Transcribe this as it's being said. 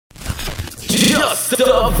Yo,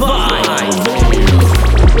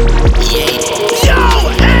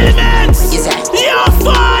 Elementz! You're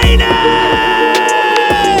fine!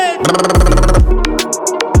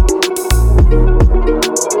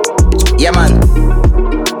 Yeah, man.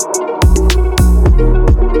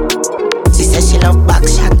 She says she love back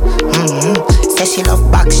shot. Says she love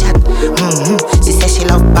back shot. She says she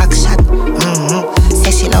love back shot.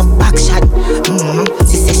 Says she love back shot.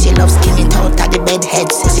 She says she loves skinny out at the bed head.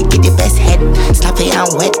 Says she get the best head, sloppy and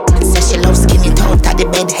wet. Says she loves skinny out at the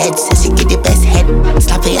bed head. Says she get the best head,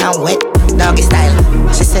 sloppy and wet. Doggy style.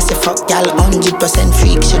 She says she fuck y'all 100%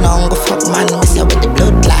 freak. She don't go fuck man. Me say with the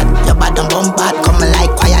blood clad. Your bad and bum bad. Come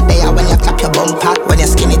like quiet there when you clap your bum pad. When you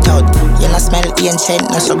skin it out, you not smell ancient.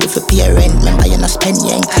 No struggle for parent. Remember you not spend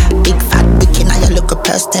yang. Big fat bikini now you look a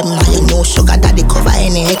purse them. Now you know sugar daddy cover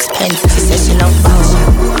any expense. She says she love bounce.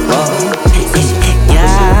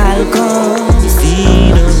 Y'all come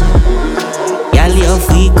see them. Y'all love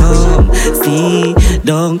we come see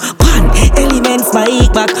them. Pan Elementz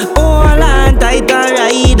bike back. All on tight and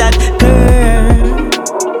ride that girl.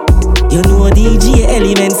 You know DJ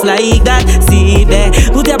Elementz like that. See there,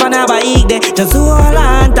 put your on a bike there. Just hold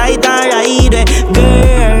on tight and ride there,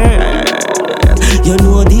 girl. You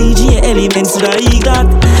know DJ Elementz like that.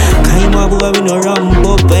 Kind of boy we no ramp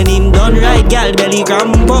up. When him done right, girl belly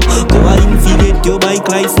cramp up. Go in fi get your bike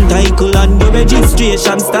license title and your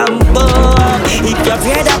registration stamp up. If you're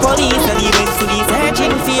afraid of police, Elementz to be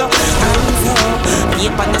searching for you. Hands up,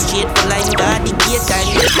 keep on the street for line guard the gate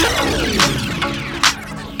time.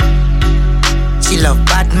 She love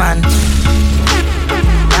Batman.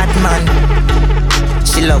 Batman.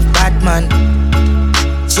 She love Batman.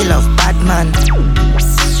 She love Batman.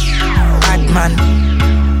 Batman.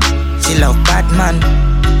 She love Batman.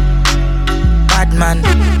 Batman.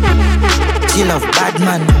 She love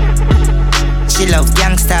Batman. She love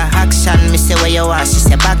gangster action. Me say where you are, she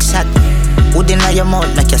say back shot. Hood inna your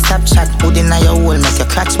mouth make your stop shot. Hood inna your hole make your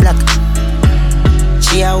clutch black.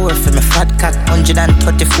 She a word for me fat cock.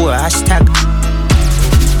 134 hashtag.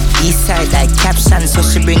 East side like caption, so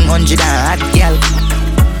she bring 100 and hot girl.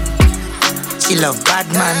 She love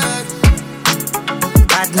Batman.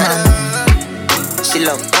 Batman. She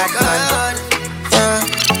love Batman. Yeah,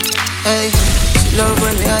 hey, she love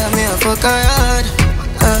when me a fuck her hard.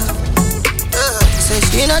 Say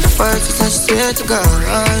she not the first, and she swear to God.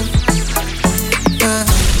 Yeah,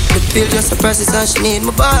 the pill just suppresses and she need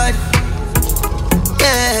my body.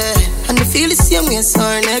 Yeah, and the feel the same way, so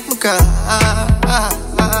her neck me cry.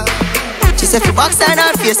 She said fi box her in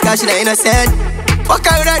her face, cause she not innocent. Fuck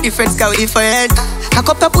her with her different, cause we different. Cock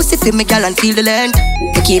up her pussy for me, girl, and feel the length.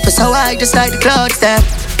 You keep her so high, just like the clouds there.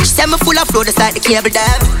 She said me full of flow, just like the cable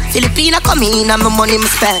dam. Filipina come in and my money me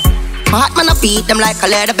spend. My heart man I beat them like a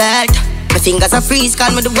leather belt. My fingers are freeze, call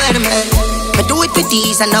me the weatherman. I do it with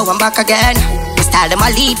these and now I'm back again. My style them I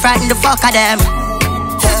lead, frighten the fuck of them.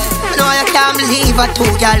 I know you can't believe I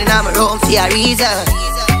told y'all in my room for a reason.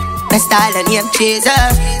 My style and name chaser.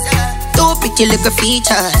 Two pretty little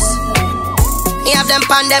features. Me have them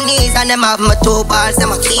on them knees and them have my two balls,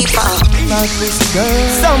 them a keeper.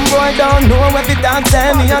 Some boy don't know what the dance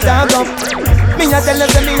say, me a dog up. Me a tell you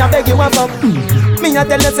say me a beg you up. Me a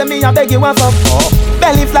tell you say me a beg you up.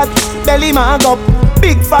 Belly flat, belly mag up.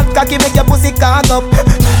 Big fat cocky make your pussy cog up.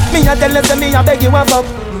 Me a tell you say me a beg you up.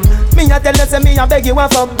 Me a tell you say me a beg you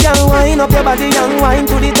up. Young wine up your body, young wine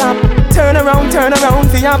to the top. Turn around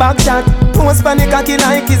for your back shot. Post panic cocky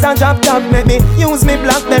like it's a drop top. Make me use me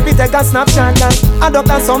blackberry, take a snapshot. Adopt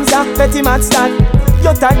a some petty match start.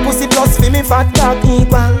 Your tight pussy plus for me fat cock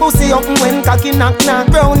equal. Pussy up when cocky knock.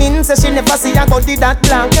 Browning say she never see a body that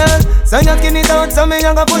black. So you skin it out, so me a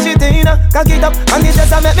go push it in. Cock it up and it just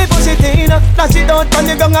a make me push it in. Flash it out from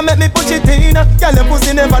the ground and make me push it in. Girl your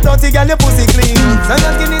pussy never dirty, girl your pussy clean. So you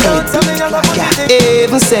skin it out, so me a go push it in.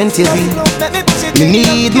 Even sentiment, me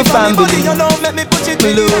need my family. You know make me push it in.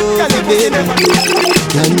 Me love you baby.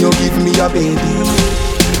 Can you give me a baby?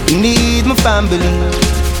 Me need my family.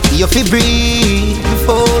 You fi breathe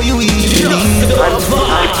before you eat.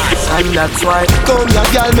 And that's why come here,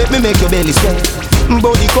 girl, make your belly swell.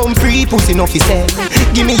 Body come free, pussy no fi sell.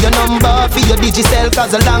 Give me your number for your digicel,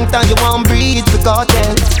 cause a long time you won't breathe the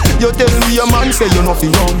cartel. You tell me your man say you no fi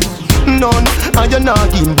run. None, and you're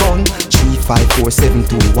not in bun. 3, 5, 4, 7,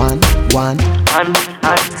 2, 1, 1.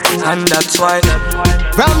 And that's why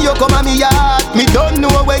from you come on me yard, me don't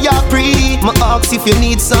know where you breathe. Me ask if you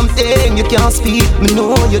need something, you can't speak. Me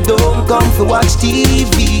know you don't come for watch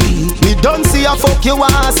TV. Me don't see a fuck you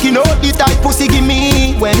asking out the type pussy give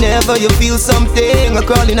me. Whenever you feel something a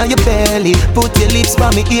crawling on your belly, put your lips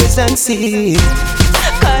by me ears and see.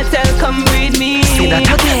 Cartel come breed me.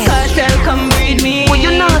 Cartel come breed breed me. What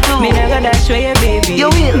you not do? Me not gonna dash for you, baby. You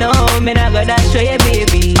will? No, me not gonna dash for you,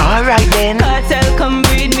 baby. Alright then. Cartel come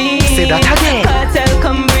breed me. Say that again. Cartel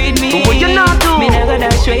come breed me. What you not do? Me not gonna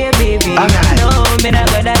dash for you, baby. Alright. No, me not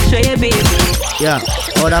gonna dash for you, baby. Yeah,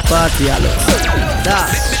 other party I look. Da,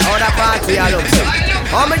 other party I look.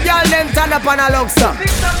 How me girl them turn up and I look some.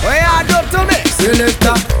 What you do to me?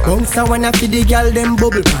 Selector, bounce a wanna feed the girl them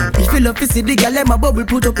bubble pan. If you love to see the girl them a bubble,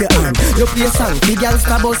 put up your hand. You play a song, the girl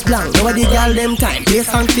star bus blank. Now the girl them time, play a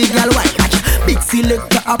song, the girl white. Big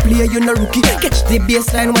selector a player, you no rookie. Catch the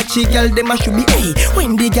baseline, watch the girl them a should be. Hey,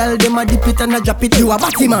 when the girl them a dip it and a drop it, you a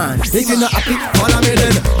batty man. If you not happy, follow me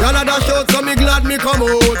then. Y'all a dash out, so me glad me come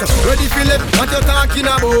out. Ready Philip, what you talking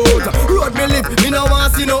about? Road me lip, me no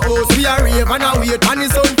want see no host. We a rave and a wait, and the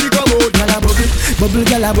sun fi come out. Gyal a bubble, bubble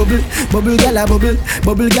gyal a bubble, bubble gyal a bubble,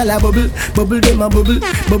 bubble gyal a bubble, bubble dem a bubble,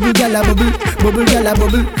 bubble gyal a bubble, bubble gyal a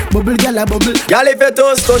bubble, bubble gyal a bubble. Gyal if you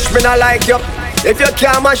toast touch me not like you. If you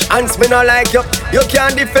can't mash hands, me not like you. You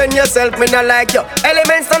can't defend yourself, me not like you.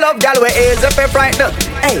 Elements to love, gal, we ease up and frighten.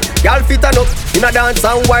 Hey, gal fit on up, in a dance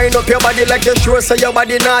and wind up your body like you sure so your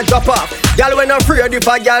body not drop off. Gal when afraid if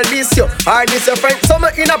a gal diss you, or diss your friend, summer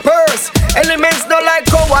in a purse. Elements not like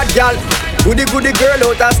coward, gal. Goody girl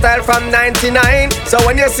out of style from 99. So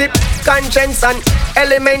when you sip conscience and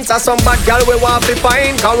elements are some bad gal we want to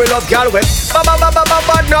find. Cause we love gal we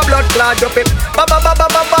bad no blood clot drop it. Bad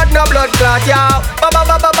no blood clot, yeah.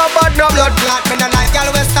 Bad no blood clot. Me no like gal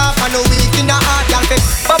we stop and no weak in the heart, gal fit.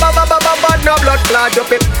 Bad no blood clot drop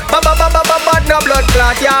it. Bad no blood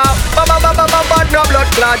clot, yeah. Bad no blood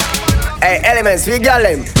clot. Hey, Elements, we gal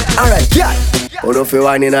them. Alright, yeah. Who don't feel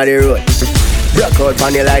one in the road? Broke out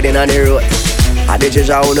on the light in the road. I the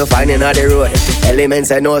treasure who no find in the road. Elements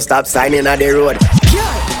say no stop sign in the road.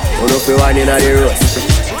 Who no feel one in the road?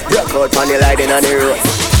 Broke out on the light in the road.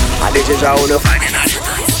 I the treasure who no find in the road.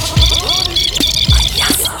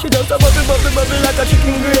 She does a bubble like a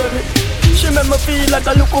chicken gravy. She make me feel like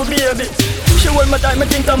a little baby. She hold my time, I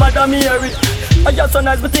think I'm Madam Mary. I just so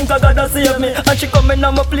nice, but think I gotta save me. And she come in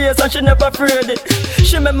on my place and she never afraid it.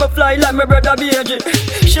 She make me fly like my brother BG.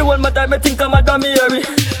 She hold my time, I think I'm Madam Mary.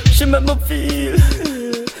 She make me feel.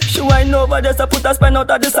 She wind over there, so put a spine out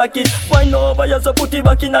of the saki. Wind over here, so put it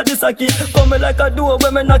back in the saki. Come like a door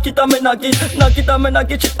when me knock it and me knock it. Knock it and me knock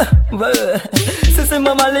it. Sissy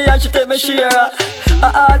mama lay and she take me share. I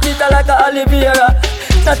heart it like a aloe vera.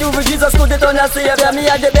 That you with Jesus could it on a savior. Me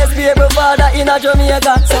are the best baby father in a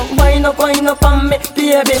Jamaica. So wind up on me,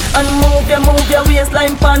 baby. And move your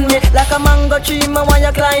waistline pon me. Like a mango tree, me want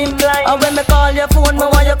you climb. And when me call your phone, me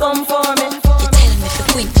want you come for me. You tell me if you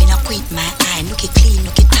quit, me not quit my eye. Look it clean,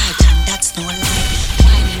 look it tight, and that's no lie.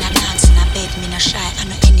 Wine in a dance, in a bed, me no shy. I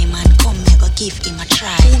know any man come, me go give him a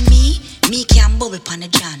try. Who me can bubble pon the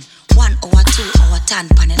John. 1 hour, 2 hour, 10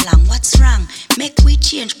 pan long. What's wrong? Make we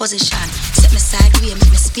change position. Set me sideways, make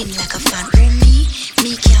me spin like a fan. Oh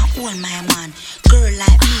me can't hold my man. Girl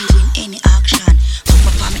like me win any auction. Put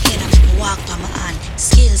my palm my head and make me walk on my hand.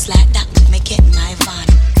 Skills like that make me get my van.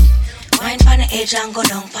 Wine pan the edge and go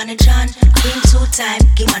down pan the John. Queen 2 time,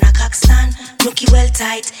 give man a cock stand. Looky well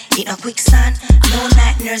tight, in a quicksand. No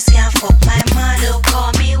night nurse can fuck my man. Look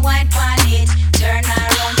call me wine pan it. Turn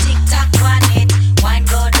around, tick tock pan it. Wine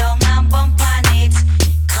go down and bump on it.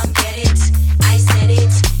 Come get it, I said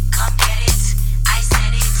it. Come get it, I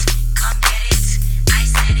said it. Come get it, I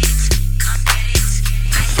said it. Come get it,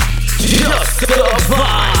 I said it. Just the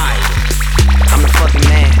vibe. I'm the fucking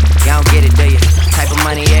man, y'all don't get it, do ya? Type of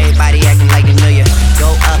money, everybody acting like they knew ya.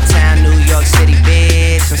 Go uptown, New York City,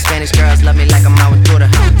 bitch. Some Spanish girls love me like I'm out with Buddha.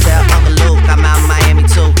 Tell Uncle Luke I'm out in Miami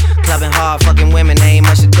too. Clubbing hard, fucking women, ain't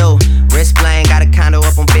much to do. Wrist bling, got a condo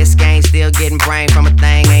up on Biscayne. Still getting brain from a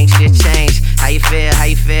thing, ain't shit changed. How you feel, how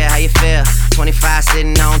you feel, how you feel? 25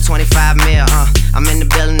 sitting on 25 mil, I'm in the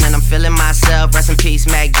building and I'm feeling myself. Rest in peace,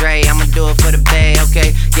 Mac Dre, I'ma do it for the bay,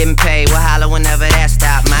 okay? Getting paid, we'll holler whenever that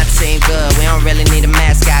stop. My team good, we don't really need a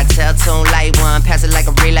mascot. Tell Tune Light One, pass it like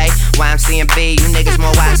a relay. YMC and B, you niggas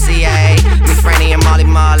more YMCA. Me, Franny and Molly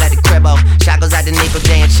Mall at the cribbo. Shot goes out to Nico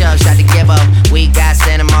J and Chubb, shot to Gibbo. We got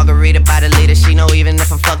Santa Margarita by the leader. She know even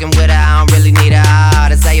if I'm fucking with her, I don't really need her.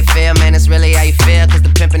 Oh, that's how you feel, man, that's really how you feel. Cause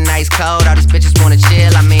the pimpin' nice cold, all these bitches wanna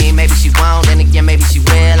chill. I mean, maybe she won't, then again, maybe she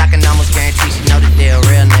will. I can almost guarantee she know the deal,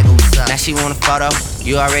 real nigga, what's up? Now she want a photo,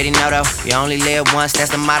 you already know though. You only live once, that's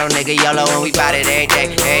the motto, nigga, YOLO. And we bout it every day,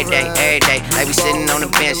 every day, every day. Like we sitting on the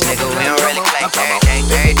bench, nigga, we don't really play.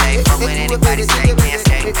 Every day, fuck with anybody say, can't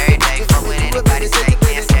stay. Every day, fuck with anybody say,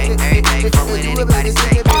 can't stay. Every day, fuck with anybody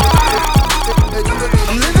say.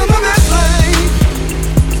 I'm living my best life.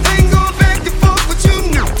 Ain't going back to fuck with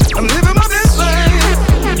you now. I'm living my best life.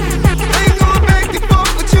 Ain't going back to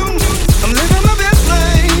fuck with you now. I'm living my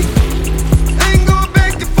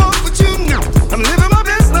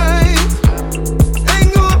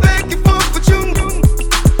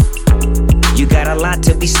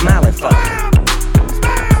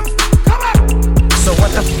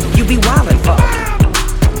be wildin' for?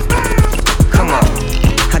 Come on,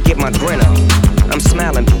 I get my grin on. I'm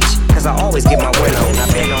smiling, bitch, cause I always get my win on.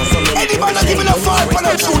 I've been on so many. Anybody not giving a fight for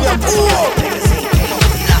that junior?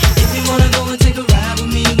 If you wanna go and take a ride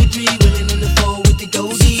with me, we three willing in the four with the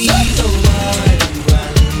goldies. So why do I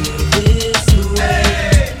live this way?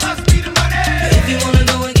 Hey, must be the money. If you wanna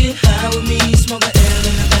go and get high with me, smoke a L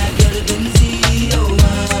in the back of the Benzie. Oh,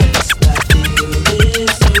 why must I feel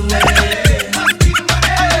this way? Hey, must be the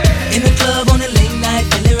money. In the club on a late night,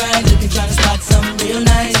 feeling right, looking trying to spot something real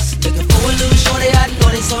nice. Looking for a little shorty, I know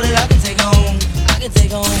they so that I can take home. I can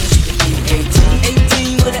take home. She can be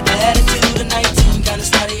 18 with an attitude of 19, kinda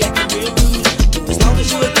snotty, acting real rude. As long as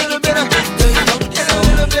you a little bit of girl, you know the song.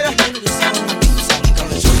 A little bit of the song. Something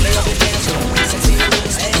coming true, lay up and dance. Sexy and real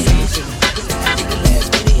sexy. I think the last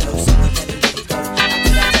video, someone had to really go.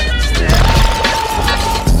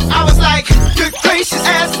 I was like, good gracious,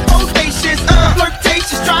 ass audacious,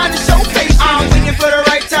 flirtatious, trying to show patience. I'm waiting for the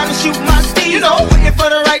right time to shoot my steam, you know, waiting for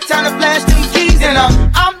the right time to flash them keys, and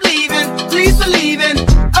I'm leaving, please believing.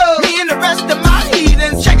 Me and the rest of my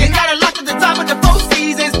heathens checking out a lock at the top of the Four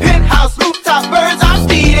Seasons, penthouse, rooftop, birds I'm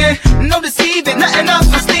feeding. No deceiving, nothing up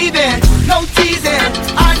my sleeving, no teasing.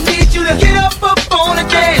 I need you to get up on the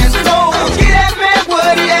dance floor. Get that man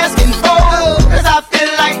what he asking for, cause I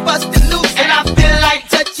feel like busting loose and I feel like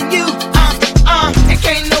touching you. And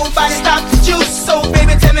can't nobody stop the juice. So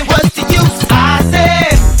baby, tell me what's the use? I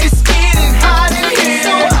said it's getting hot in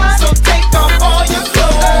here, so take off all your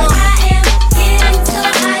clothes. I am getting so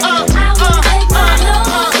hot, I will take my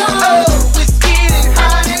clothes off. Oh, it's getting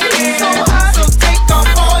hot in here, so take off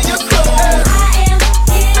all your clothes. I am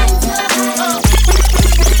getting so hot.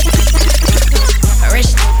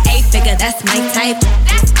 Rich, 8-figure, that's my type.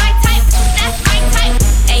 That's my type, that's my type.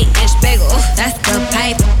 8-inch bagel, that's the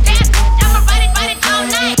pipe. I'ma ride it all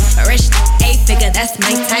night. Rich, 8-figure, that's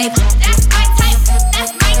my type. That's my type,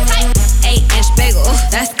 that's my type. 8-inch bagel,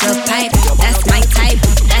 that's the pipe. That's my type,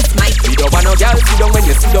 that's my type. You don't want no girl sit down when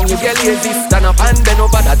you sit down, you get lazy. Stand up and bend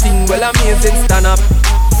over that thing, well amazing. Stand up,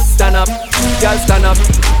 girl stand up,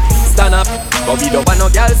 stand up. But we don't want no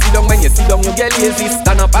girl sit down when you sit down, you get lazy.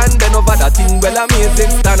 Stand up and bend over that thing, well amazing.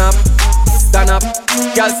 Stand up,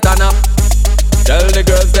 girl stand up. Tell the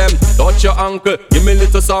girls them, touch your ankle, give me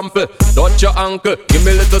little sample. Touch your ankle, give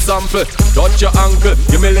me little sample. Touch your ankle,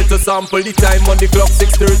 give me little sample. The time on the clock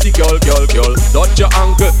 6:30, girl. Touch your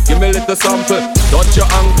ankle, give me little sample. Touch your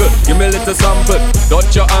ankle, give me little sample.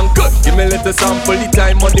 Touch your ankle, give me little sample. The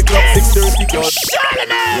time on the clock 6:30, girl.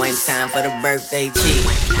 One time for the birthday cheat,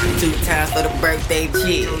 2 times for the birthday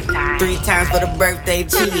cheat, 3 times for the birthday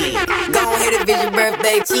cheat. Go ahead and visit your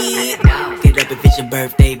birthday cheat. Get up and visit your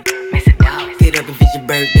birthday. Get up and visit your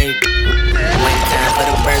birthday. 1 time for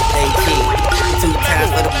the birthday cheat, 2 times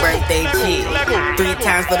for the birthday cheat, 3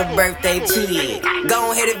 times for the birthday cheat. Go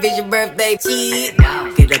ahead and visit your birthday cheat.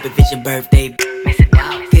 Get up and visit your birthday.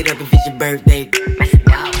 Get up and visit your birthday.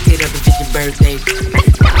 Get up and visit your birthday.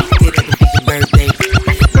 Get up and visit your birthday.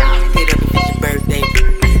 Get up and visit your birthday.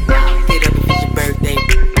 Get up and visit your birthday.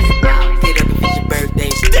 Get up and visit your birthday.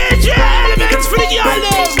 DJ Elementz for the girl.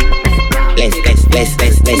 Bless me.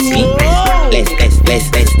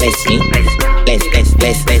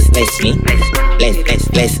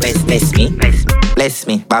 Bless me. Bless me. Bless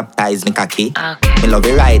me, baptize me cocky. Me love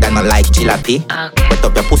you ride and I like jalopy. Wet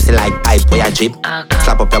up your pussy like pipe for your drip.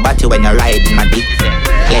 Slap up your body when you ride in my dick.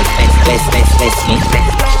 Bless me. Bless me. Bless me.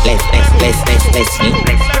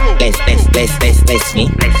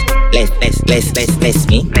 Bless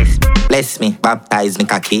me. Bless me, baptize me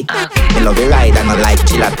cocky. Me love you ride and I like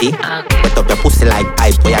jalopy. Wet up your pussy like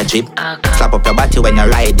pipe for your drip. Slap up your body when you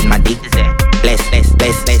ride in my dick. Bless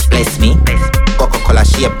me. Coca-Cola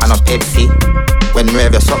shape and a Pepsi. When we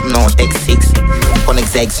have your something on X6.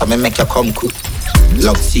 Connect eggs so me make you come cook.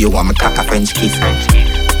 Love see you want me cock a French kiss.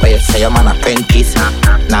 But you say your man a apprentice.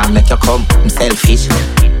 Now make you come, I'm selfish.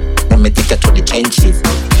 Let me take you to the trenches.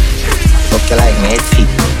 Fuck you like me head feet.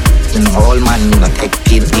 In the whole man, you not take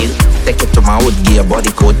pills. Take it to my hood, give your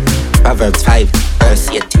body code. Proverbs 5, verse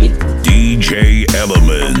 18. DJ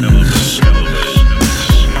Elementz.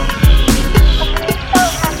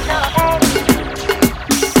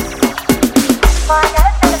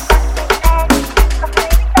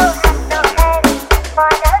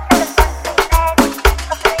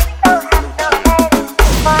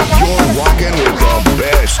 You're walking with the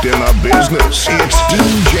best in the business. It's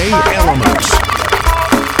DJ Elementz.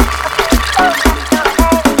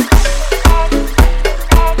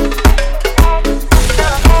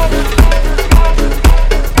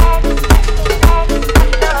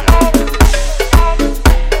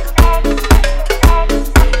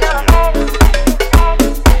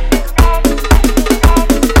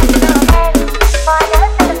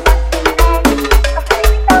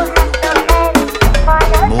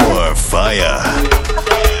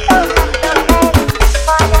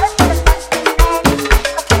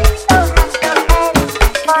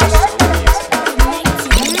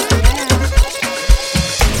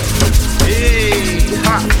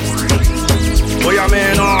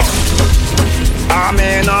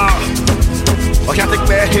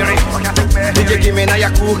 you give me now your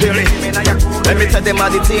cool girl. Let me tell them how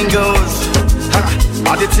the thing goes.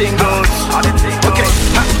 How the thing goes. Okay,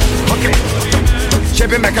 okay.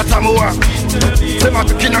 Chebe make a tamuwa. Say my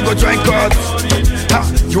tukina go join God.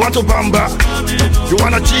 You want to bamba? You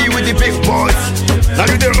wanna G with the big boys? Now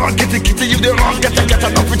you the wrong, kitty, you the wrong. Get a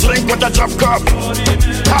up with drink with a drop cup.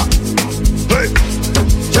 Hey,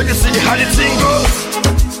 so you see how the thing goes?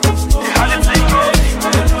 How the thing goes?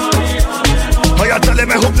 Oh, you tell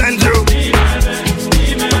me who blend you?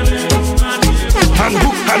 And who?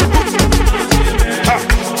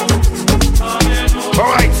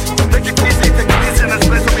 Alright, take it easy, and let's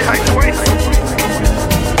play some behind the weights.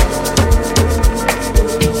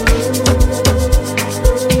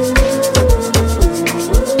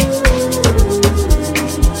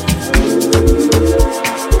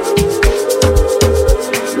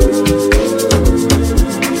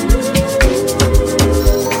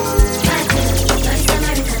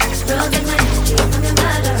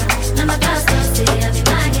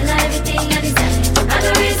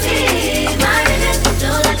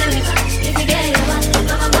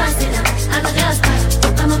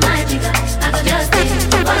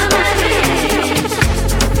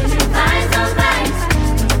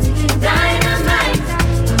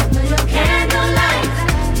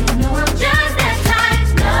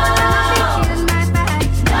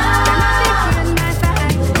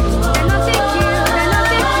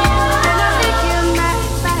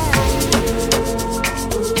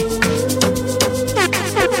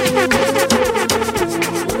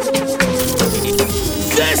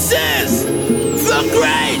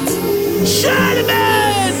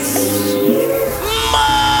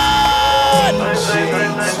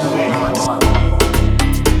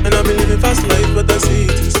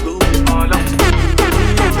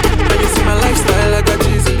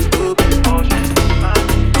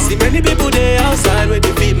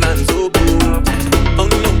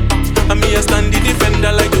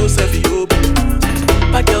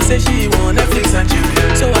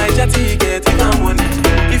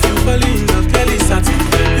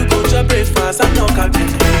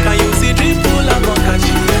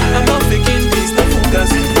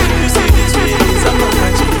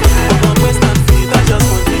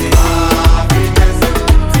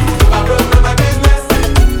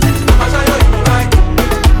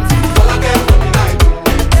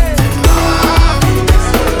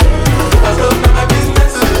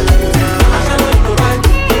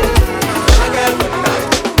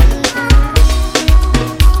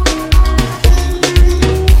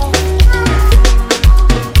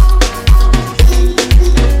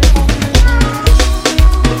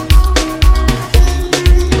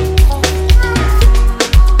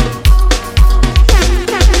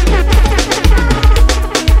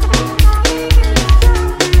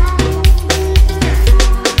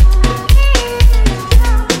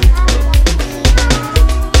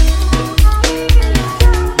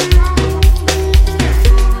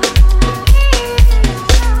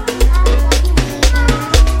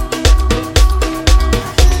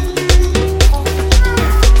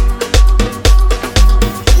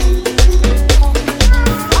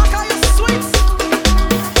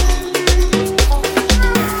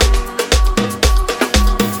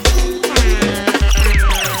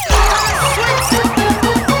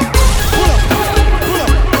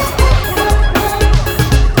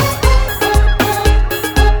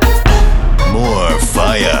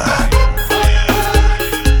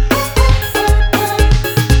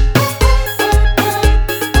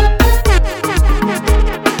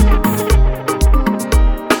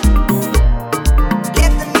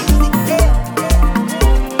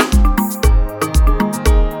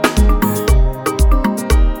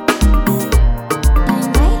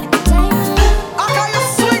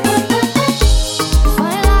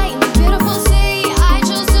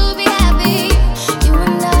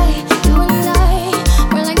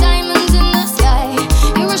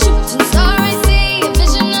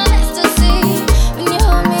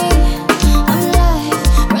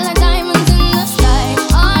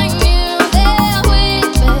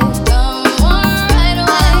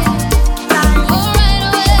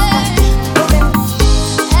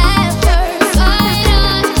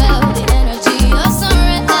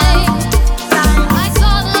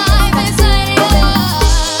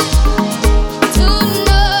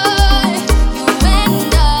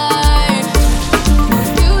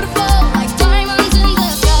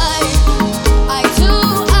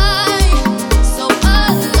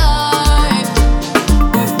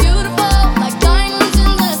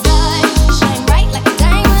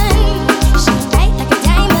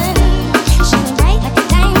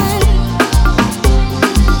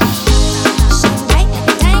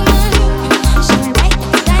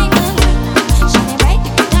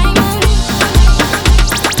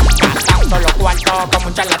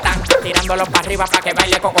 tirándolo para arriba pa' que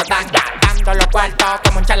baile cocotán, dando los cuartos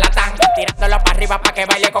como un charlatán, tirándolo para arriba pa' que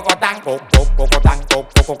baile cocotán, cocotán,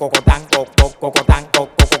 cocotán, cocotán, cocotán,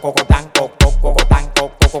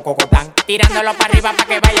 cocotán, tirándolo para arriba pa'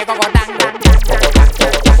 que baile cocotán,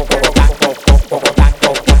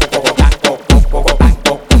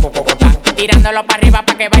 tirándolo para arriba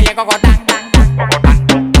pa' que baile cocotán,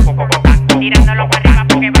 tirándolo para arriba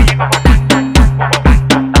pa' que baile cocotán,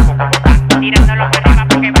 tirándolo para arriba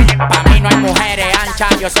pa' que baile cocotán. Pa' mí no hay mujeres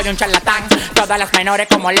anchas, yo soy un charlatán. Todas las menores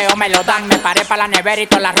como Leo me lo dan. Me paré pa' la nevera y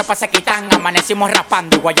todas las ropas se quitan. Amanecimos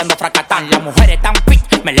raspando y guayando fracatán. Las mujeres tan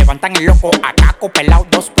fit, me levantan el loco. A caco pelado,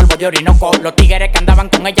 2 polvos de orinoco. Los tigres que andaban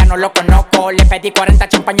con ella no lo conozco. Le pedí 40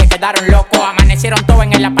 champañas y quedaron locos. Amanecieron todos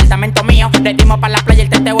en el apartamento mío. Le dimos pa' la playa, el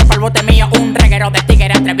teteo es pa'l bote mío. Un reguero de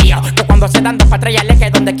tigres atrevido. Pues cuando se dan 2 pa' 3 ya le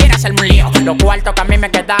que donde quiera hacerme un lío. Los cuartos que a mí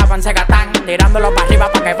me quedaban se gatan. Tirándolo para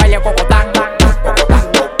arriba pa' que baile cocotán.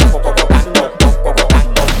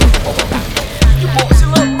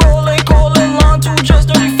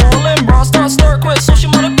 Start quick, so she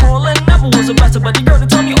mother calling. Never was a better, but the girl to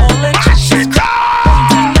tell me all in. She's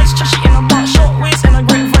nice, trashy in a box, short waist and a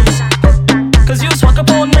great voice. Cause you swag up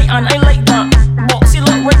all night and I like that. Boxy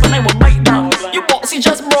look right, but I will bite that. You boxy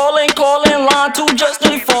just brawling, calling. Line 2 just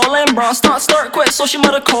nearly falling. Bra start quick, so she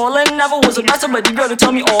mother calling. Never was a better, but the girl to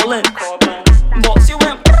tell me all in. Boxy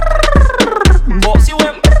went, boxy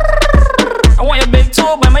went. I want your big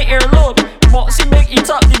toe by my earlobe. Boxy big, eat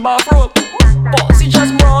up the bathrobe. Boxy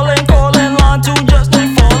just brawling, calling. Line 2 just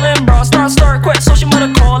nearly falling. Bra start quick, so she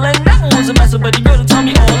mother calling. Never was a better, but the girl to tell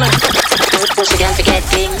me all in. Good pussy girl forget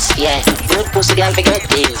things, yeah. Good pussy girl forget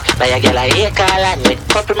things. Buy a girl a acre land with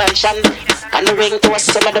couple mansion and the ring to us.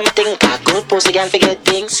 Some of them think good pussy girl forget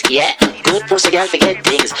things, yeah. Good pussy girl forget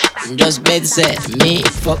things. Just bed set me,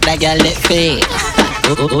 fuck that girl let fade.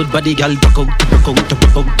 Good body girl, rock out, rock out,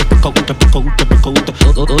 rock out, rock out, rock out, rock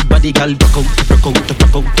out. Good body girl, rock out, rock out,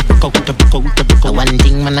 rock out, rock out, rock out, rock out. One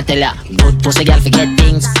thing man I tell ya, good pussy girl forget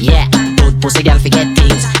things, yeah. Good pussy girl forget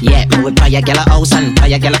things, yeah. Me would buy a girl a house and buy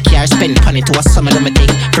a girl a car, spend money to a some of them a thing.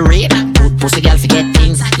 For real, good pussy girl forget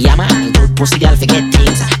things, yeah man. Good pussy girl forget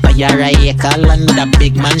things. Buy a acre land with a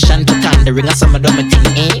big mansion, put on the ring of some of them a thing,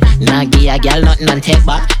 eh. Nah give a girl nothing and take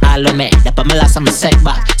back. All of me, that put my last and my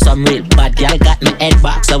setback. Some real bad girl got me head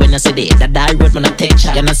back. So when I see that die road when I take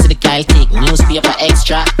shot. You know see the Kyle take newspaper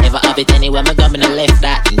extra. Never have it anywhere me go, me no left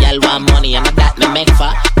that. Girl want money and that me make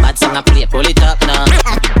for. Bad song I play, pull it up now.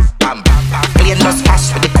 Plain just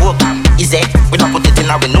cash with the coke. Is it? We don't put it in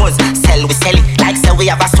our nose. We sell it like say we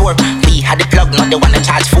have a store. We had the plug, not the one that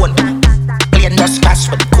charge phone. Plain just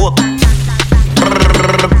cash with the coke.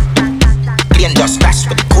 Plain just cash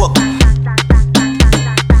with the coke.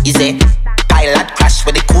 Is it? Pilot crash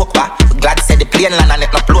with the coke. Glad said the plane land and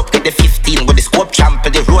it no blow up with the 15 with the scope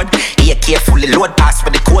trample the road. AK fully load pass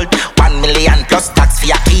with the cold. 1 million plus tax for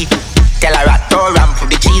your key. Tell a rat to ramp for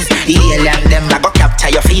the cheese. The alien them I go capture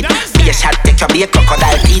your feet. Be a shot take your be a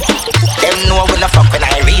crocodile teeth. Them know when the fuck when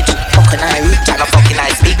I reach. Fuck when I reach and the fucking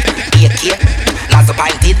I speak. AK, not so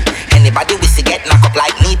pinted. Anybody we see get knock up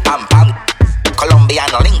like me. Pam pam. Colombian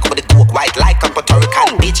link with the coke white like a Puerto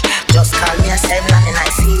Rican bitch. Just call me a same land and I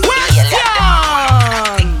see.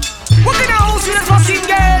 What kind of house you the fucking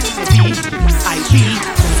girl? She said B-I-G.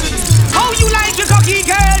 How you like your cocky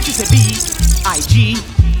girl? She said B-I-G.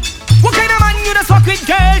 What kind of man you the fuck with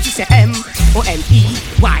girl? She said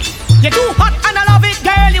M-O-N-E-Y. You're too hot and I love it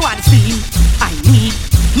girl. You want to steam? I need.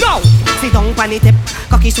 No! Sit down on the tip.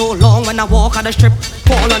 Cocky so long when I walk on the strip.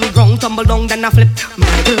 Fall on the ground, tumble down, then I flip. My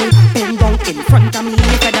girl, bend down in front of me.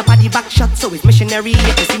 Fed up at the back shot, so it's missionary.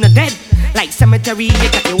 You can see no dead. Like cemetery, you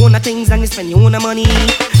got your own things and you spend your own money.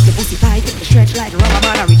 Your pussy tight, you stretch like a rubber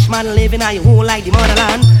man. A rich man living on your home like the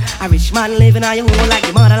motherland. A rich man living on your home like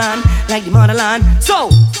the motherland. Like the motherland. So,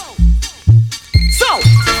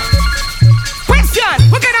 question,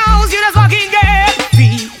 what kind of house you the fucking girl?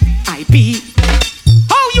 V-I-P.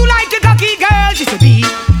 How you like your cocky girl? She said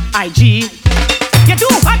B-I-G. You're too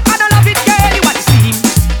hot and I love it girl. You want to steam?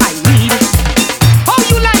 I need. How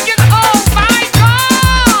you like it? Oh my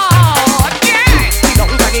God, yeah.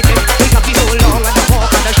 Don't forget it. The cocky so long and the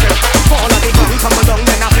walk on the stretch. Fall on the ground, tumble down,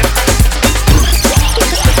 then I flip.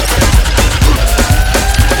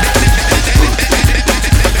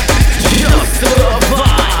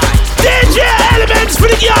 DJ Elementz for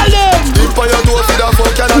the girl. Tip on your toe for the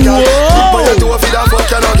fuck you no girl. Tip on your toe for the fuck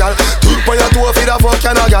you no girl. Tip on your toe for the fuck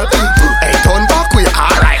you no girl. Hey,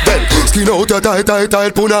 out your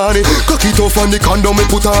tight punani. Cock it off and the condom me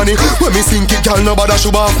put on it. When me sink it, girl, nobody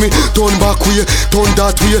should off me. Turn back way, turn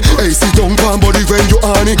that way. Hey, sit down, pan body when you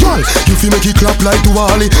on it. Girl, you feel make it clap like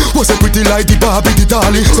Duali. Was a pretty like the Barbie, the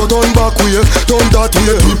dolly. So turn back way, turn that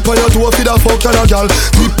way. Tip on your toe for the fuck and a gal.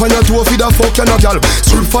 Tip on your toe for the fuck and a gal.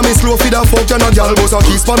 Strip for me slow for the fuck and a gal. Boss a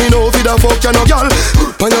kiss for me now for the fuck and a gal.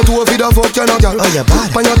 Tip on your toe for the fuck and a gal. Oh, you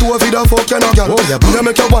bad. On your toe for the fuck and a gal. Me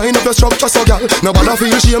make you wind up your structure so gal. Nobody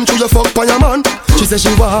feel shame to your fuck on your man. She say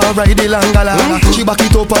she want ride the langala. She back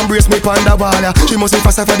it up and brace me pon the wall. She must be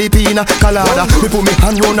faster for the pina colada. Me put me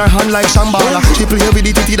hand round her hand like Shambhala. She play with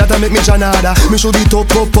the titty that make me janada. Me should be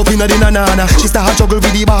top inna the nanana. She start juggle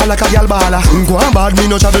with the ball like a gal balla. Go on bad, me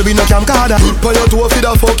no travel with no camcorder. Tip on your toe for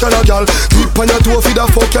the fuck and a gal. Tip on your toe for the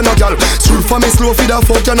fuck and a gal. Strip for me slow for the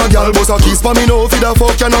fuck and a gal. Boss a kiss for me now for the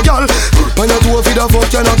fuck and a gal. Tip on your toe for the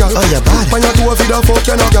fuck and a gal. Oh, you bad. On your toe for the fuck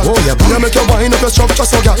and a gal. Oh, you bad. Me make you wind up your structure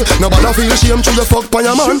so gal. Nobody feel shame to your fuck on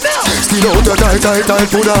your man. Skin out your tight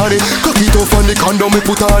put on it. Cock it off and the condom me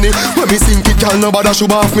put on it. When me sink it, gal, nobody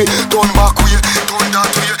should off me. Turn back way, turn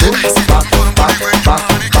that way. Back.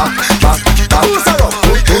 Who's a rock?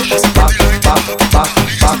 Back.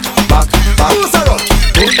 Who's a rock?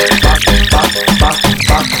 Who's a rock?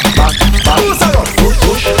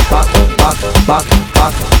 Back.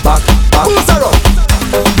 Who's a rock?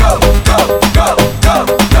 Go.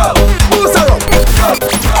 Who's a rock?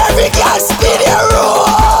 Every girl spin your road.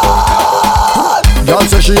 Girl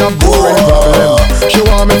say she a boring problem. She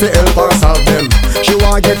want me to help her solve them. She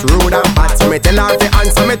want get rude and hot. Me tell her to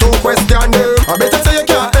answer me 2 questions. I better say you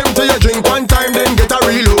can't empty your drink one time, then get a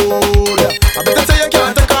reload. I better say you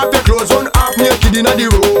can't take off your clothes, run half naked inna the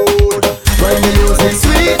road. When the music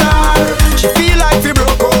sweeter, she feel like she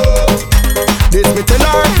broke out. This me tell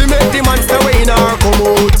her to make the monster way in her come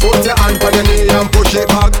out. Put your hand on your knee and push it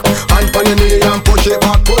back. Hand on your knee and push it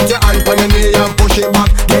back. Put your hand on your knee and push it back.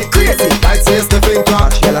 Get crazy like say Stephen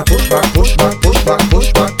Clark. Yalla push back. Yalla push back.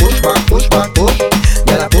 Push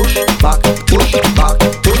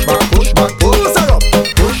her up.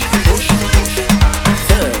 Push.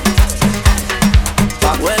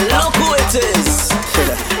 Well, look who it is.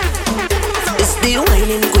 It's the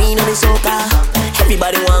whining queen of the soca.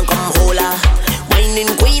 Everybody want come hold her.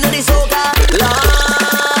 Whining queen of the soca.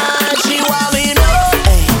 Lord, she want me now.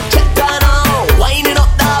 Hey, check her now. Whining up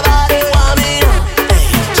the body, want me now. Hey,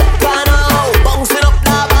 check her now. Bouncing up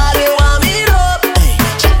the body, want me now. Hey,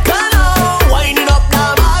 check her now. Whining up the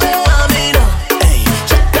body, want me now. Hey,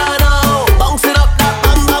 check her now. Bouncing up the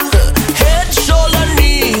bam. Head, shoulder,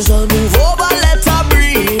 knees, and move over, let her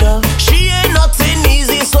breathe. She ain't nothing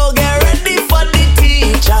easy, so get ready for the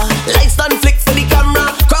teacher. Lights done flick for the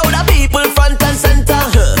camera. Crowd of people front and center.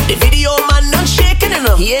 The video man not shaking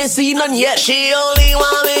enough. He ain't seen none yet. She only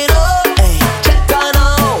want me now. Hey, check her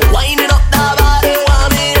now. Winding up the body,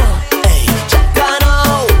 want me now. Hey, check her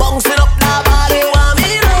now. Bouncing up the body, want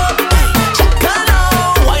me now. Hey, check her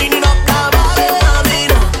now. Winding up the body, want me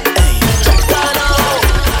now. Hey, check her now.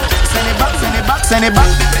 Send it back. Send it back. Send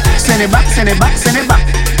it back. Send it back. Send it back.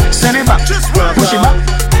 Send it back. Push it back.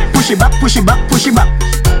 Push it back. Push it back. Push it back.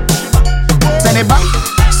 Send it back.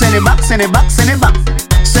 Send it back. Send it back. Send it back.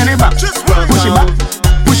 Send it back. Push it back.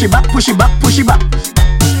 Push it back. Push it back. Push it back.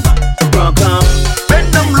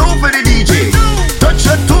 Bend down low for the DJ. Touch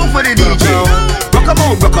your toe for the DJ. Rock 'em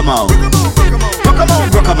out. Rock 'em out. Rock 'em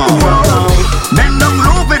out. Rock 'em out. Bend down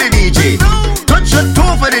low for the DJ. Touch your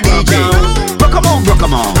toe for the DJ. Rock 'em out. Rock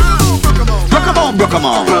 'em out. Rock 'em out. Rock 'em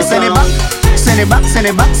out. Send it back. Send it back. Send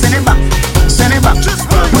it back. Send it back. Send it back.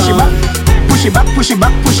 Push it back. Push it back. Push it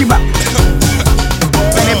back. Push it back.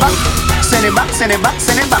 Send it back. Send it back. Send it back.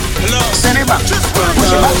 Send it back. Send it back. Push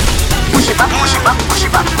it back. Push it back. Push it back. Push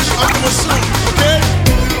it back. Push it back.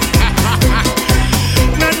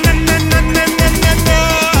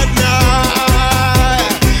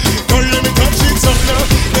 Let me touch it up now.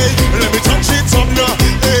 Hey, let me touch it up now.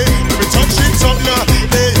 Hey, let me touch it up now.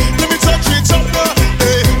 Hey, let me touch it up now.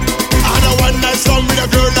 Hey, I had a one night stand with a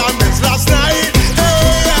girl I met last night.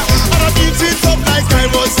 Hey, and I beat it up like I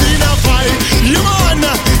was in a fight. You man,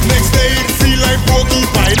 next day it feel like Pokey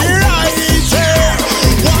by the right. Hey,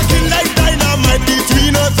 walking like dynamite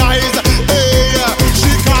between her thighs. Hey,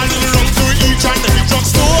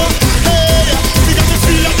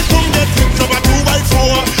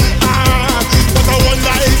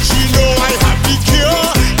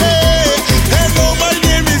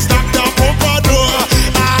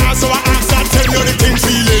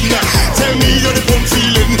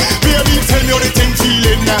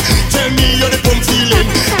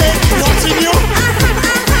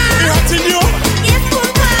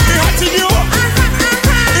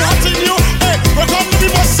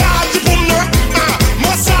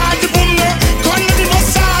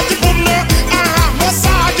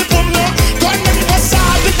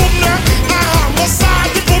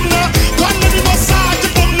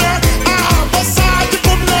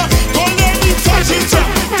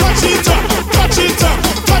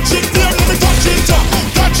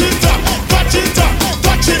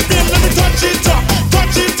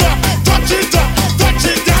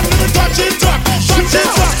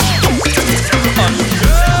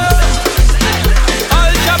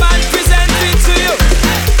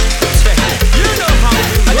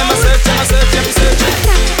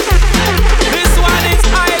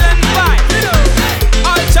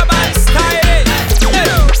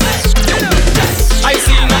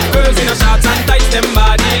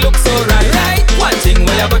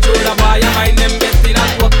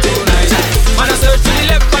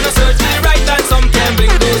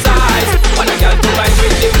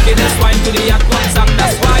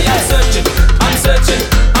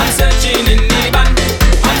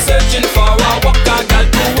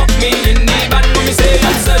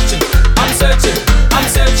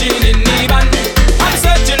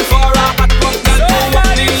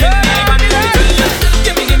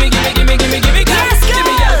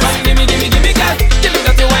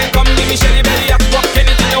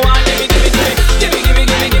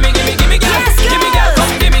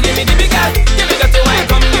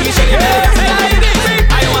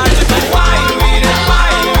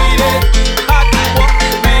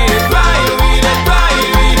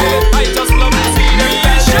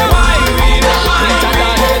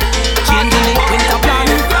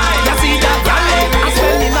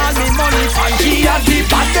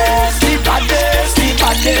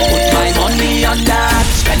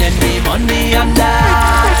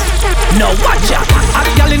 watch ya. A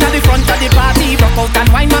girl inna the front of the party, rock out and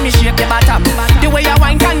wine, mommy shake the bottom. The way you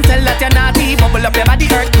wine can tell that you're naughty. Bubble up your body,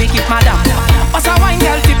 earthquake it, madam. Pass a wine,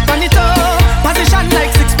 girl, tip on the toe. Position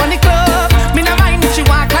like 6 on the club. Me no mind if she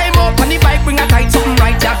want climb up on the bike, bring a tight something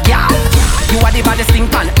right, yeah, yeah. You are the baddest thing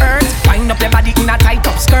on earth. Wind up your body in a tight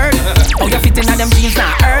up skirt. Oh, you fit in a them jeans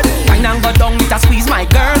now earth. Wine and go down with a squeeze, my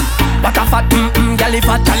girl. What a fat, galley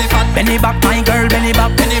fat, galley fat. Benny back, my girl, benny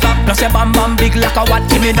back, benny back. Plus your bam bam big like a what?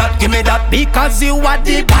 Give me that, give me that. Because you are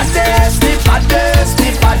the baddest, the baddest,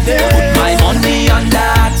 the baddest. Put my money on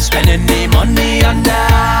that, spending the money on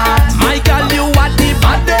that. My girl, you are the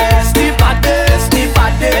baddest, the baddest, the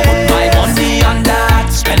baddest. Put my money on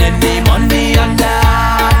that, spending the money on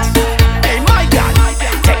that. Hey, my girl,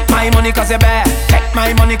 take my money 'cause you're bad. Take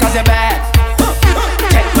my money 'cause you're bad.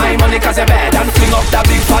 Take my money 'cause you're bad. And fling up that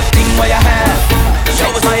big fat thing where you have.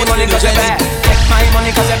 Take my money 'cause you're bad. Take my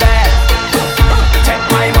money 'cause you're bad. Take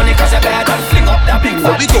my money 'cause you're bad. And fling up that big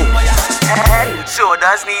fat thing where you have. Head,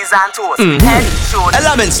 shoulders, knees and toes. Head, shoulders.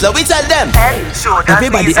 Elements, let me tell them. Head, shoulders,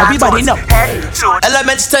 knees and everybody toes. know. Head, shoulders.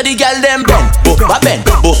 Elements study girl them bend, ba bend,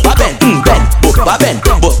 ba bend, bend, ba bend,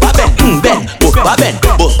 ba bend, bend, ba bend,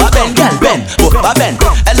 ba bend, girl bend, ba bend.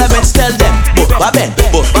 Elements tell them, ba bend,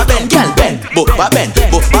 girl bend, ba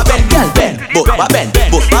bend, girl bend,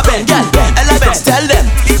 ba bend, girl bend. Elements tell them,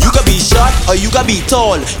 you can be short or you can be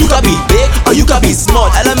tall, you can be big or you can be small.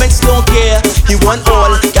 Elements don't care, he want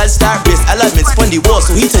all. Girl start race, Elements on the wall,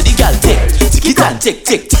 so he tell the girl tick it and tick,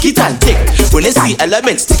 tick it and tick. When they see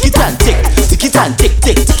Elements, tick it and tick it and tick,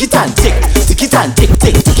 tick it and tick it and tick, tick it and tick,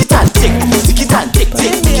 tick it and tick, tick it and tick,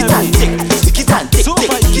 tick it and tick, tick it and tick, tick it and tick, tick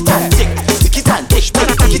it and tick, tick it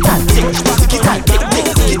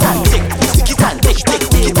and tick, tick it and tick,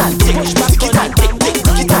 tick it and tick, tick it and tick, tick it and tick,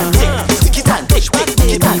 tick it and tick, tick it and tick,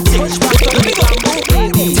 tick it and tick.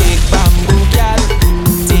 Take bamboo, gal.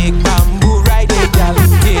 Take bamboo, ride it, gal.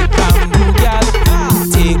 Take bamboo, gal.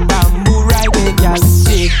 Take bamboo, ride it, gal.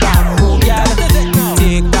 Take bamboo, gal.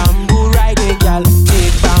 Take bamboo, ride it, gal.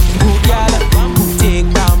 Take bamboo, gal. Take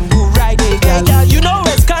bamboo, ride it, gal. Hey, gal, you know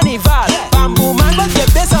it's carnival. Bamboo man, but get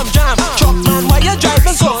this some jam. Truck man, why you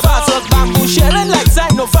driving so fast? So bamboo sharing like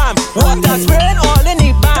Sinopharm. Water spraying all in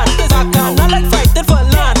the band. Sakana like fighting for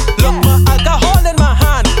land. Look, my alcohol in my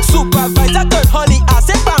hand. Supervisor third Holly, I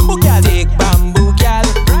said bamboo gal. Take bamboo gal.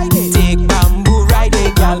 Take bamboo, ride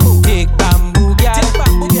it, gal. Take bamboo gal.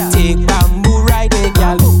 Take bamboo, ride it,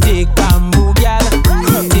 gal. Take bamboo gal.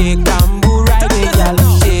 Take bamboo, ride it, gal.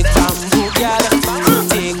 Take bamboo gal.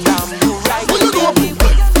 Take bamboo, ride it. What you do about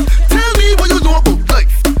life? Tell me what you do about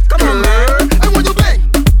life. Come on, and when you bang,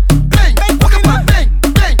 bang, walk up and bang,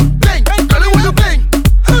 bang, bang, girl, and when you bang,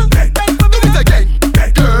 bang, do it again,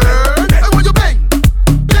 girl, and when you bang,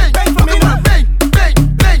 bang, walk up and bang, bang,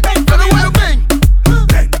 bang, girl, and when you bang,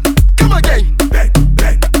 come again,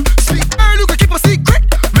 sleep early, you can keep a secret.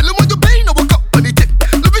 Really when you bang, now walk up on the tip.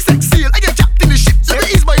 Let me sexy, I get jacked in the shit. Let me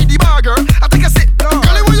ease by the bar, girl. I take a sip, girl,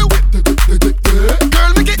 and when you whip,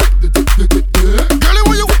 girl, make it, girl, and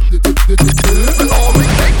when you whip, well, all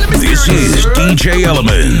make bang, let me see This is DJ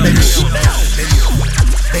Elements.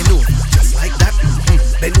 Bend over, just like that.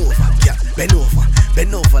 Bend over, yeah,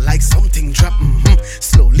 bend over like something drop.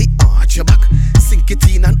 Slowly arch your back, sink it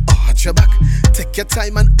in and arch your back. Take your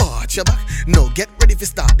time and arch your back. Now get ready to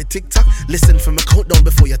start the tick-tock. Listen for me countdown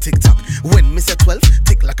before your tick-tock. When me say 12,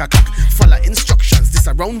 tick like a clock. Follow instructions, this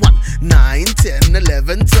around 1, 9, 10,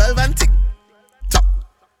 11, 12 and tick-tock,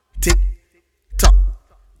 tick-tock.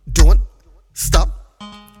 Don't stop,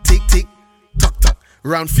 tick-tick. Tuck, tuck,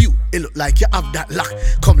 round few, it look like you have that luck.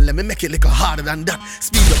 Come, let me make it little harder than that.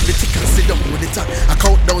 Speed up the tick and sit down with the tuck. I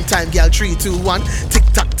count down time, girl, 3, 2, 1. Tick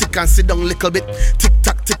tock, tick and sit down little bit. Tick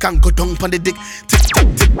tock, tick and go down on the dick. Tick tock,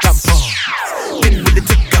 tick and pause. Hit with the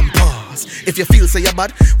tick and pause. If you feel say you're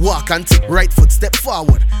bad, walk and tick. Right foot, step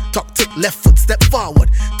forward. Tuck, tick, left foot, step forward.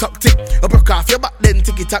 Tuck, tick, broke off your back, then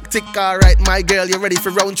ticky tock, tick. Alright, my girl, you ready for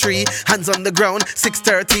round 3? Hands on the ground,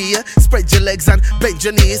 6:30. Spread your legs and bend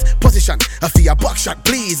your knees. Position, for your back shot,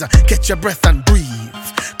 please. Catch your breath and breathe.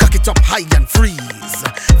 Cock it up high and freeze.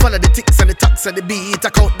 Follow the ticks and the tucks and the beat.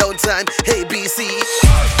 A countdown time, A, B, C.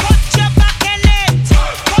 Put your back in it.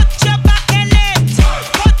 Put your back in it.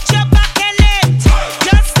 Put your back in it.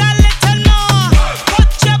 Just a little more.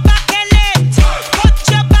 Put your back in it. Put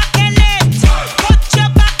your back in it. Put your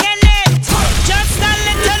back in it. Just a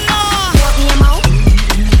little more. Open your mouth.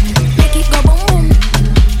 Make it go boom boom.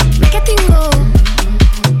 Make it tingle.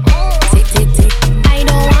 Tick tick tick. I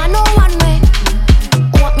don't want no one way.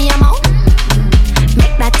 Open your mouth.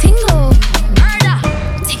 Make that tingle. Murder.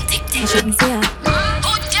 Tick tick tick.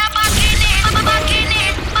 Put your back in it.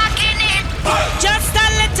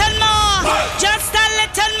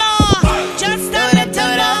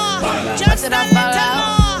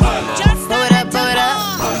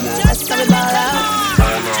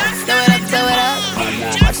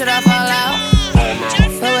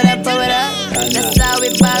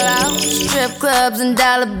 it ball out. Strip clubs and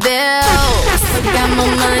dollar bills. Still got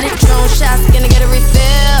more money. Drone shots, gonna get a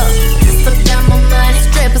refill. Still got more money.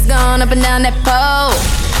 Strippers going up and down that pole.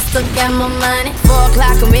 Still got more money. 4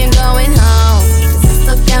 o'clock and we ain't going home.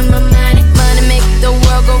 Still got more money. Money make the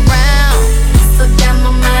world go round. Still got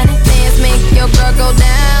more money. Dance make your girl go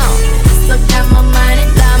down. Still got more money.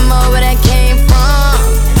 Lot more where that came from.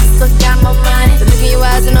 Still got more money. So look in your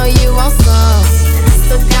eyes and know you want some.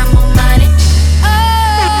 Still got more money.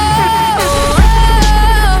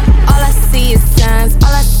 All I see is signs.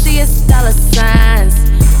 All I see is dollar signs.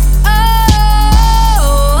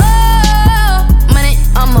 Money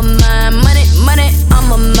on my mind. Money on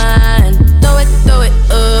my mind. Throw it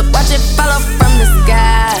up. Watch it fall off from the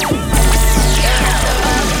sky.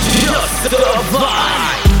 Just the vibe.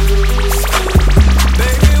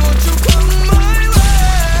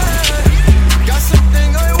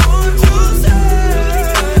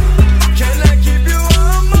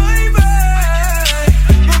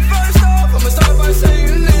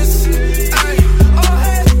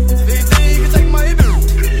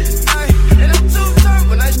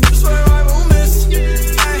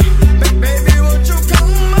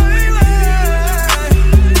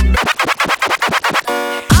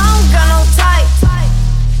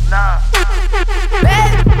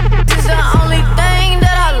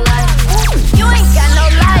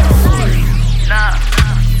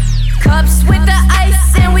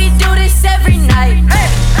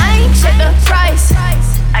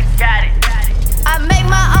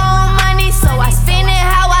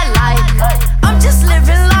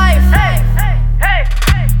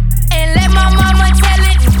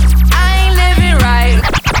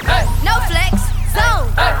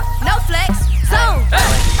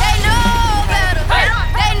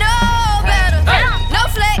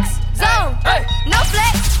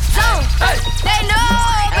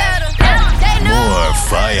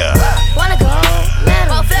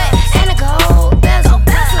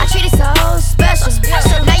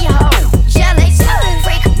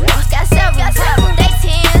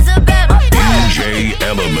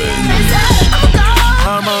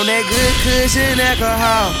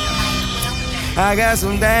 I got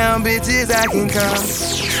some damn bitches I can call.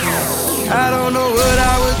 I don't know what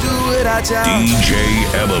I would do without y'all. DJ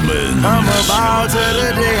Elementz. I'm a ball to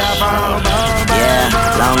the day I fall. Yeah,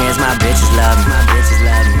 long as my bitches love me.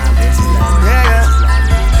 Yeah.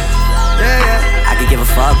 I could give a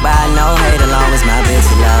fuck by no hate as long as my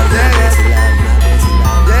bitches love me.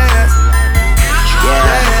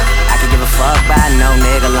 Yeah, I could give a fuck by no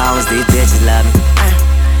nigga long as these bitches love me.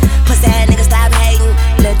 Pussy that nigga stop hating.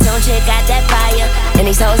 Lil' Tune chick got that fire. And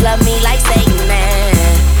these hoes love me like Satan, man.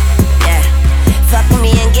 Yeah. Fuck with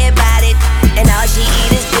me and get about it. And all she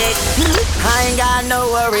eat is dick. I ain't got no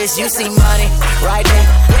worries. You see money right there.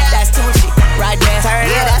 That's Tune chick right there.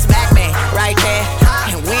 Yeah, that's Black man right there.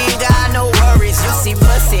 And we ain't got no worries. You see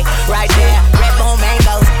pussy right there. Red bone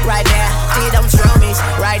mangoes right there. See them drummies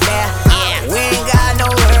right there. Yeah, we ain't got no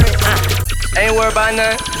worries. Ain't worried about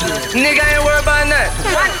nothing. Nigga ain't worried about nothing.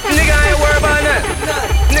 Nigga ain't worried about nothing.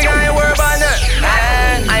 Nigga ain't worried about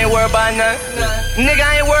nothing. I ain't worried about nothing. Nigga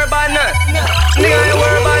ain't worried about nothing. Nigga ain't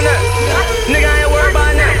worried about nothing. Nigga ain't worried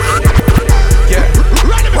about nothing. Yeah.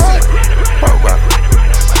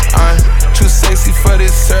 I'm too sexy for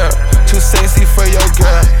this syrup. Too sexy for your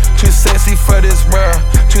girl. Too sexy for this world.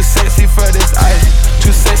 Too sexy for this ice.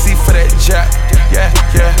 Too sexy for that jack. Yeah.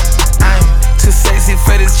 I'm too sexy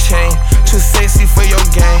for this chain. Too sexy for your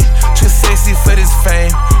game. Too sexy for this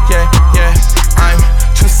fame. Yeah. I'm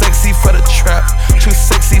too sexy for the trap. Too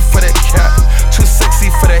sexy for that cap. Too sexy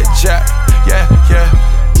for that jack. Yeah.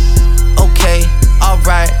 Okay,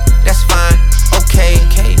 alright, that's fine. Okay,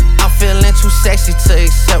 I'm feeling too sexy to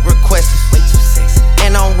accept requests. Way too sexy.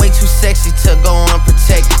 And I'm way too sexy to go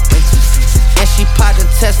unprotected. Way too sexy. And she popped a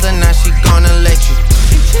Tesla, now she gonna let you.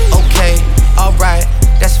 Okay, alright,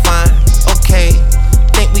 that's fine. Okay,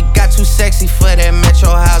 think we got too sexy for that metro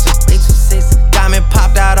housing. Way too sexy. Diamond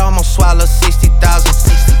popped out, almost swallowed 60,000.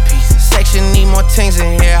 60 pieces. Section need more things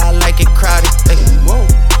in here, I like it crowded. Hey, whoa.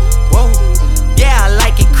 Yeah, I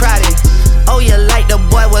like it crowded. Oh, you like the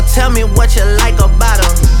boy? Well, tell me what you like about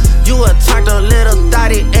him. You a turned a little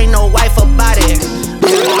thotty, ain't no wife about it.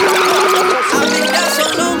 I think that's so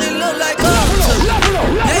long they look like up to me.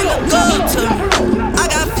 They look up to me. I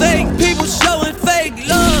got fake people showing fake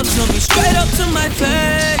love to me. Straight up to my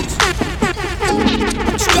face.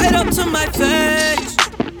 Straight up to my face.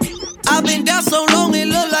 I've been down so long it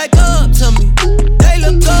look like up to me. They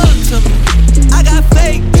look up to me. I got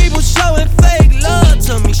fake people showing fake love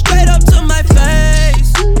to me. Straight up to my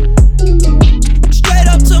face. Straight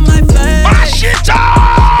up to my face. My shit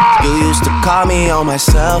up. You used to Call me on my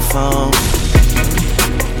cell phone.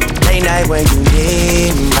 Late night when you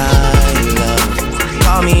need my love.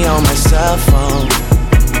 Call me on my cell phone.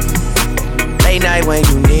 Late night when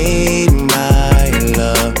you need my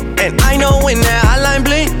love. And I know when that hotline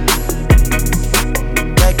blink,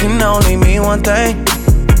 that can only mean one thing.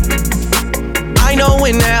 I know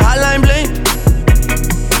when that hotline blink,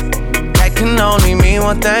 that can only mean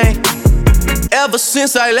one thing. Ever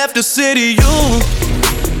since I left the city, you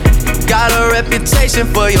got a reputation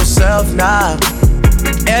for yourself now.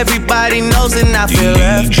 Everybody knows and I feel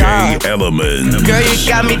left out. DJ Elementz. Girl, you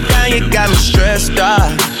got me down, you got me stressed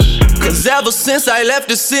out. Cause ever since I left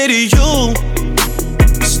the city, you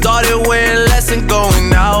started wearing less and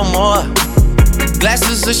going out more.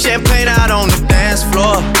 Glasses of champagne out on the dance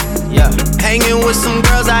floor. Yeah, hanging with some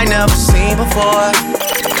girls I never seen before.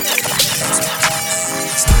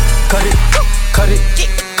 Cut it, cut it,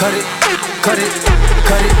 cut it, cut it,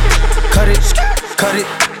 cut it, cut it, cut it,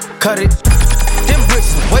 cut it. Them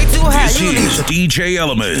bricks is way too high, you need to DJ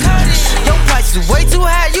Elementz. cut it. Your price is way too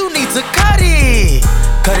high, you need to cut it.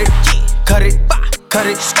 Cut it, cut it, cut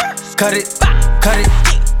it, cut it, cut it,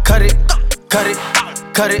 cut it, cut it,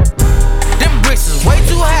 cut it. Them bricks is way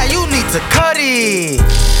too high, you need to cut it.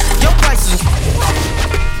 Your price is.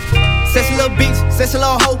 Sexy little bitch, sexy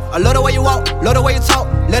little hoe. I love the way you walk, love the way you talk.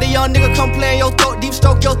 Let a young nigga come play in your throat, deep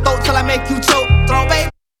stroke your throat till I make you choke. Throw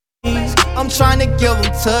babies, I'm trying to give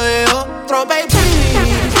them to you. Throw babies,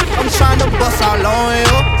 I'm trying to bust all on you.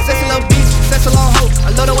 Sexy little bitch, sexy little hoe.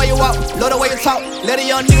 I love the way you walk, love the way you talk. Let a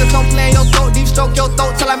young nigga come play in your throat, deep stroke your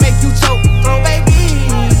throat till I make you choke. Throw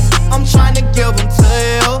babies, I'm trying to give them to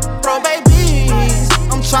you. Throw babies,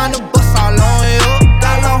 I'm trying to bust all on you.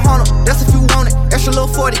 Got a little Honda, that's if you want it. Extra little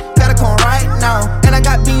 40, gotta come right now. And I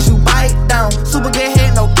got beans, you bite down. Super good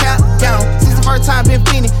head, no cap down. Since the first time been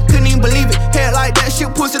feeling, couldn't even believe it. Head like that,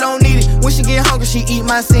 shit, pussy don't need it. When she get hungry, she eat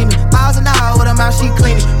my semen. Miles an hour with her mouth, she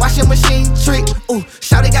clean it. Watch your machine trick, ooh.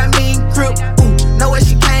 Shawty got mean grip, ooh. Know what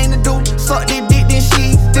she came to do. Suck this dick, then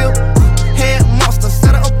she dip. Head monster,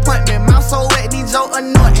 set an appointment. Mouth so wet, these Joe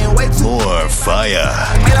anointing. Way too more fire.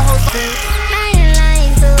 Get a whole thing. I ain't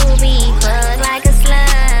like to be plugged like a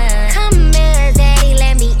slime. Come here, daddy,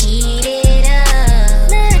 let me eat it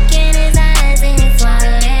up. Look in his eyes and he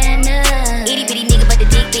swallow that nut. Itty bitty nigga, but the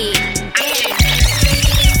dick big.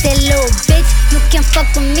 Say little bitch, you can fuck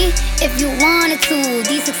with me if you wanted to.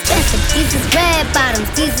 These expensive, these is red bottoms,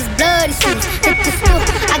 these is bloody shoes. Hit the store,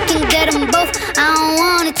 I can get them both. I don't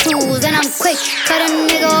wanna choose, and I'm quick. Cut a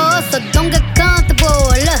nigga off, so don't get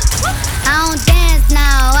comfortable. Look, I don't dance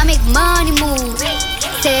now, I make money move.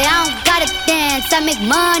 Say I don't gotta dance, I make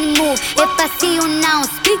money move. If I see you now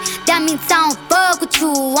speak, that means I don't fuck with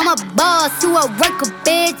you. I'm a boss, you a worker,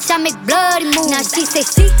 bitch. I make bloody moves. Now she say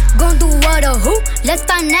she gon' do what or who? Let's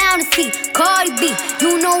find out and see. Cardi B,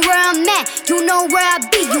 you know where I'm at, you know where I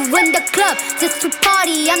be. You in the club just to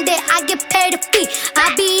party, I'm there, I get paid a fee.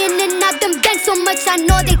 I be in and out them banks so much, I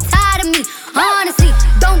know they tired of me. Honestly,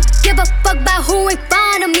 don't give a fuck about who in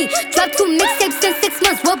front of me. Drop 2 mixtapes in 6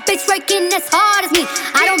 months, what bitch working as hard as me?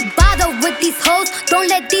 I don't bother with these hoes, don't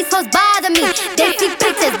let these hoes bother me. They see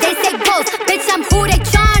pictures, they say goals, bitch I'm who they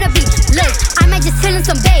tryna be. Look, I might just chill in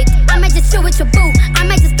some babe, I might just chill with your boo, I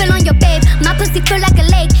might just spill on your babe. My pussy feel like a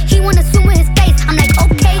lake, he wanna swim with his face. I'm like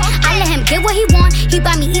okay, I let him get what he want. He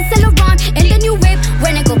buy me East Saint Laurent and the new whip.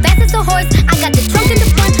 When I go fast as a horse, I got the trunk in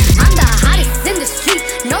the front. I'm the hottest in the street,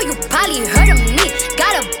 know you probably heard of me.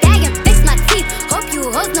 Got a bag and fix my teeth, hope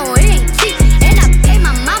you hoes know it ain't cheap. And I pay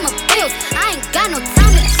my mama bills, I ain't got no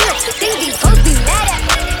time to chill. Think these hoes be mad at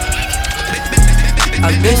me.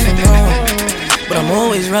 I've been so wrong, but I'm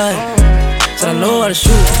always right. Said I know how to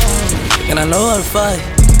shoot, and I know how to fight.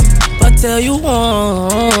 If I tell you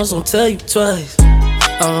once, I'll tell you twice.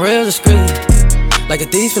 I'm real discreet, like a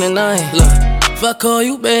thief in the night. Look, if I call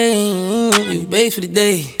you babe, you babe for the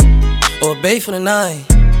day, or babe for the night.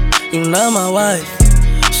 You not my wife.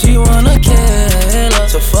 She wanna kill her,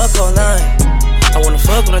 so fuck all night. I wanna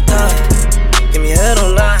fuck on the time, give me head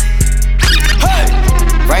online. Hey!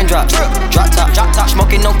 Raindrops, drop top,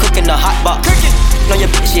 smoking, no cooking, the hot box. Cooking, know your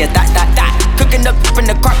bitch, yeah, that. Cooking up in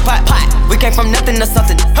the crock pot. We came from nothing to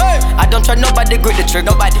something. Hey! I don't try nobody, grip the trick,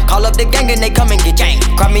 nobody. Call up the gang and they come and get gang.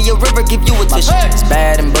 Cry me a river, give you a tissue. Hey! It's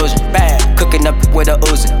bad and bullshit, bad. Cooking up with a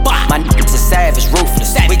Uzi. My niggas is savage,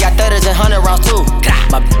 ruthless. We got 30s and 100 rounds too.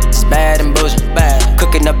 My bitch is bad and bullshit, bad.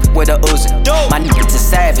 Cooking up with a Uzi. My niggas is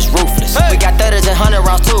savage, ruthless. We got 30s and 100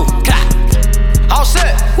 rounds too. All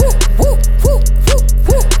set. Woo, woo, woo, woo,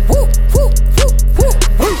 woo, woo, woo, woo, woo.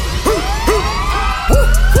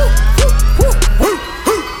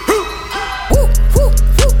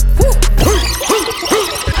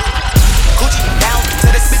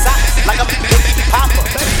 I'm Biggie Papa.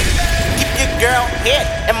 Keep your girl hid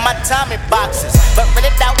in my Tommy boxes. But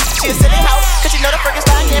really doubt she a silly hoe, cause she know the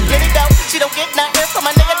Frankenstein can't plenty dough. She don't get nothing from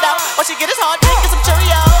my nigga though. All she get is hard dick and some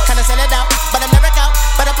Cheerios. Kinda sell it out, but I never go.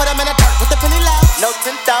 But I put them in the dirt with the penny low. No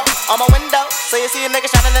tint out on my window, so you see a nigga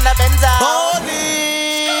shining in the Benzo.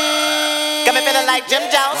 Holy, got me feeling like Jim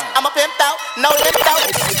Jones. I'm a pimp out, no limp out.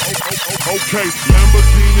 Okay,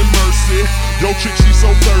 Lamborghini Mercy. Yo, chick, she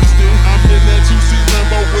so thirsty. I'm in that 2C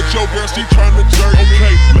Lambo with your girl, she tryna jerk.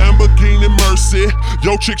 Okay, Lamborghini Mercy.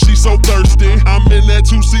 Yo, chick, she so thirsty. I'm in that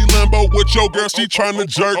 2C Lambo with your girl, she tryna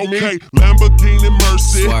jerk me. Okay, Lamborghini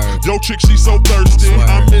Mercy. Yo, chick, she so thirsty.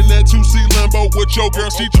 I'm in that 2C Lambo with your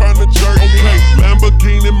girl, she tryna jerk. Okay,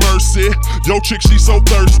 Lamborghini Mercy. Yo, chick, she so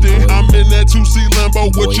thirsty. I'm in that 2C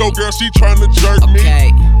Lambo with your girl, she tryna jerk me.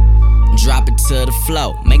 Okay. Drop it to the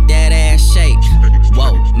floor, make that ass shake.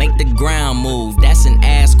 Whoa, make the ground move, that's an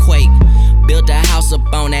ass quake. Build a house up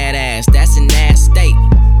on that ass, that's an ass state.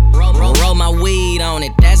 Roll my weed on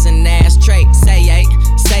it, that's an ass trait. Say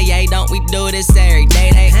yay, don't we do this every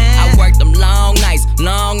day? I worked them long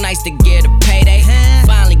nights to get a payday.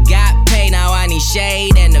 Finally got paid, now I need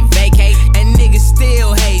shade and a vacate. And niggas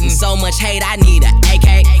still hating, so much hate, I need a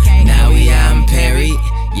AK. Now we out in Perry,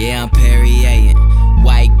 yeah, I'm Perrier.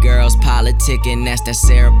 White girls politicking, that's that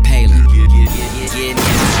Sarah Palin.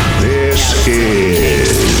 This is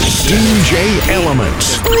DJ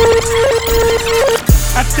Elementz.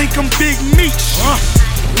 I think I'm Big Meech,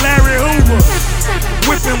 Larry Hoover,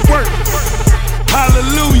 whipping work.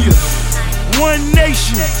 Hallelujah. One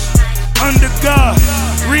nation, under God.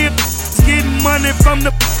 Real getting money from the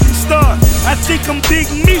start. I think I'm Big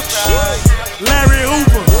Meech, Larry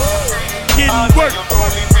Hoover, getting work.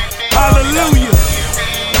 Hallelujah.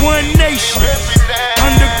 One nation,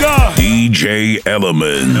 under God. DJ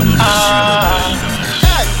Elementz.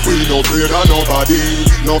 We no afraid of nobody,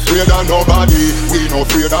 no afraid of nobody. We no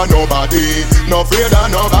afraid of nobody, no afraid of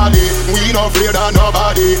nobody. We no afraid of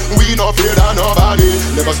nobody, we no afraid of nobody.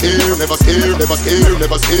 Never scare, never scare, never scare,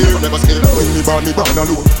 never scare, never scare. When me born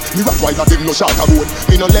alone. Me rock while I them no shot a bone.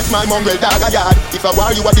 Me no left my mongrel dog a yard. If I war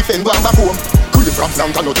you a defend, go and back home. Creep from slang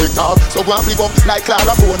can no take talk, so go and flip up like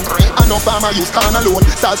Clara phone. And no farmer use can alone.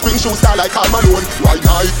 Salt spring shoes star like Karl Malone. Right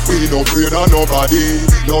now, we no afraid of nobody,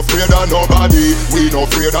 no afraid of nobody. We no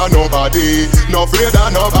afraid of nobody, no afraid of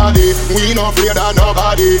nobody. We no afraid of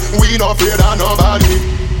nobody, we no afraid of nobody.